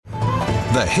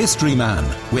The History Man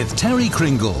with Terry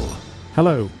Kringle.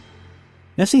 Hello.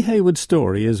 Nessy Heywood's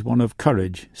story is one of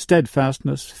courage,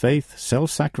 steadfastness, faith,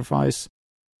 self-sacrifice,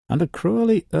 and a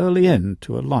cruelly early end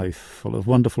to a life full of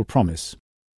wonderful promise.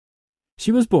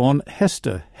 She was born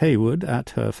Hester Heywood at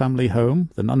her family home,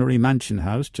 the Nunnery Mansion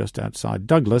House just outside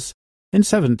Douglas, in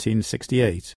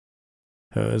 1768.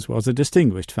 Hers was a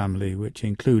distinguished family which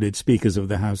included Speakers of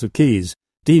the House of Keys,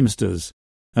 Deemsters,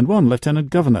 and one Lieutenant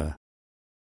Governor.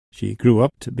 She grew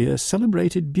up to be a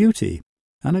celebrated beauty,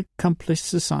 an accomplished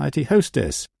society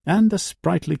hostess, and a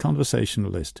sprightly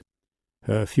conversationalist.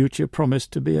 Her future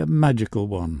promised to be a magical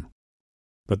one.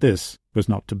 But this was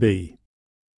not to be.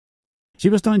 She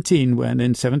was 19 when,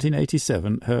 in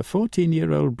 1787, her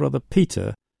 14-year-old brother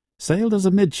Peter sailed as a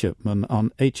midshipman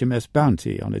on HMS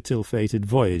Bounty on its ill-fated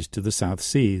voyage to the South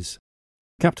Seas.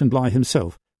 Captain Bligh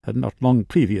himself had not long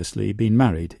previously been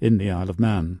married in the Isle of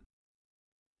Man.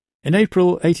 In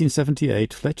April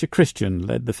 1878, Fletcher Christian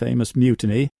led the famous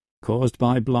mutiny caused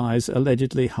by Bligh's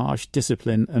allegedly harsh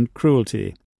discipline and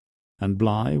cruelty, and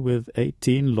Bligh, with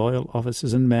 18 loyal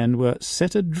officers and men, were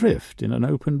set adrift in an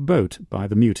open boat by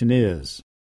the mutineers.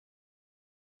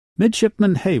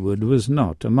 Midshipman Heywood was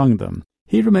not among them.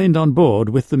 He remained on board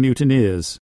with the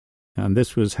mutineers, and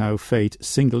this was how fate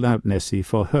singled out Nessy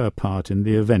for her part in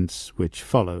the events which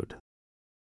followed.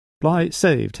 Bligh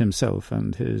saved himself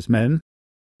and his men.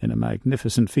 In a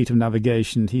magnificent feat of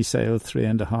navigation, he sailed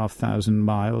 3,500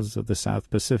 miles of the South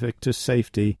Pacific to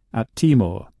safety at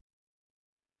Timor.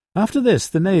 After this,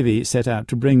 the Navy set out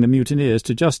to bring the mutineers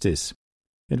to justice.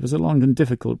 It was a long and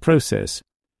difficult process,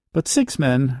 but 6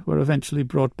 men were eventually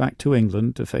brought back to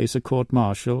England to face a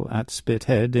court-martial at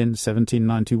Spithead in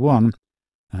 1791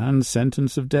 and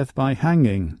sentence of death by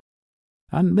hanging,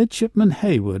 and Midshipman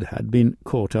Heywood had been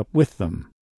caught up with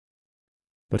them.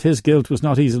 But his guilt was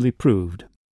not easily proved.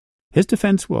 His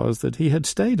defence was that he had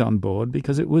stayed on board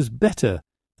because it was better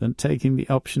than taking the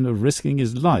option of risking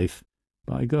his life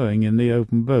by going in the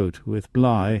open boat with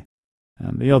Bligh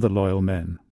and the other loyal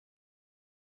men.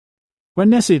 When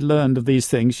Nessy learned of these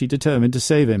things, she determined to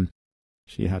save him.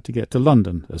 She had to get to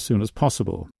London as soon as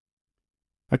possible.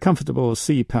 A comfortable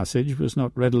sea passage was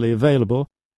not readily available,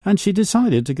 and she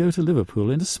decided to go to Liverpool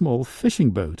in a small fishing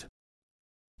boat.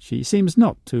 She seems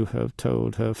not to have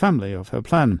told her family of her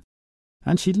plan,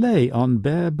 and she lay on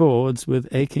bare boards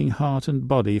with aching heart and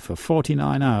body for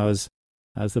 49 hours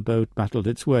as the boat battled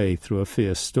its way through a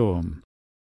fierce storm.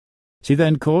 She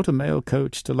then caught a mail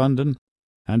coach to London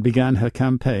and began her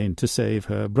campaign to save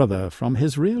her brother from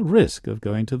his real risk of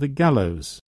going to the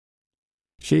gallows.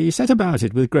 She set about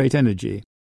it with great energy.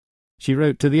 She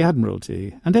wrote to the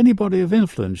Admiralty and anybody of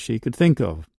influence she could think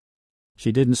of.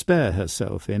 She didn't spare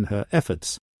herself in her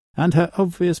efforts, and her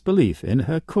obvious belief in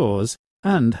her cause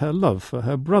and her love for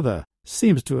her brother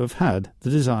seems to have had the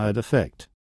desired effect.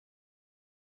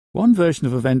 One version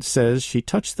of events says she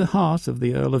touched the heart of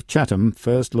the Earl of Chatham,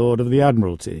 First Lord of the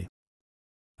Admiralty.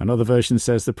 Another version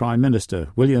says the Prime Minister,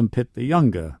 William Pitt the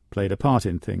Younger, played a part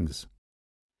in things.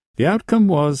 The outcome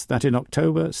was that in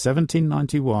October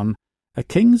 1791 a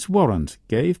king's warrant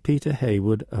gave Peter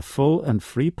Heywood a full and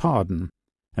free pardon,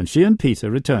 and she and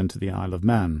Peter returned to the Isle of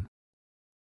Man.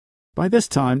 By this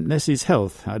time Nessy's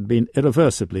health had been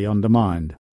irreversibly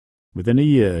undermined. Within a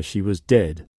year she was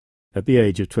dead, at the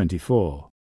age of 24.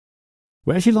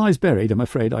 Where she lies buried, I'm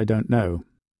afraid I don't know.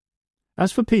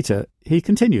 As for Peter, he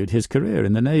continued his career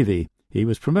in the Navy. He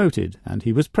was promoted, and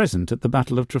he was present at the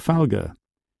Battle of Trafalgar.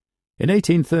 In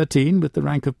 1813, with the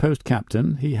rank of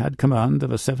post-captain, he had command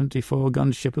of a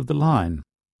 74-gun ship of the line.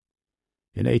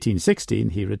 In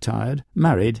 1816 he retired,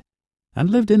 married, and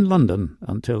lived in London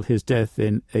until his death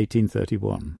in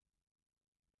 1831.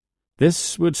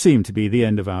 This would seem to be the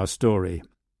end of our story.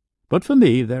 But for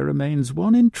me there remains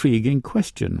one intriguing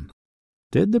question.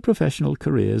 Did the professional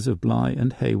careers of Bligh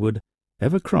and Heywood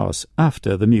ever cross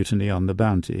after the mutiny on the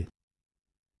Bounty?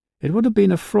 It would have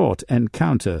been a fraught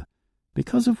encounter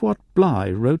because of what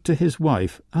Bligh wrote to his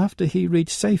wife after he reached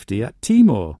safety at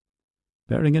Timor,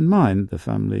 bearing in mind the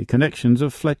family connections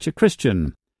of Fletcher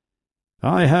Christian.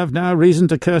 "I have now reason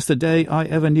to curse the day I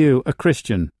ever knew a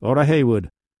Christian, or a Heywood,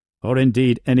 or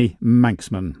indeed any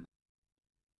Manxman."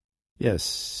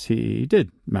 Yes, he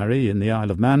did marry in the Isle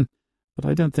of Man, but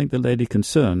I don't think the lady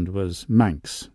concerned was Manx.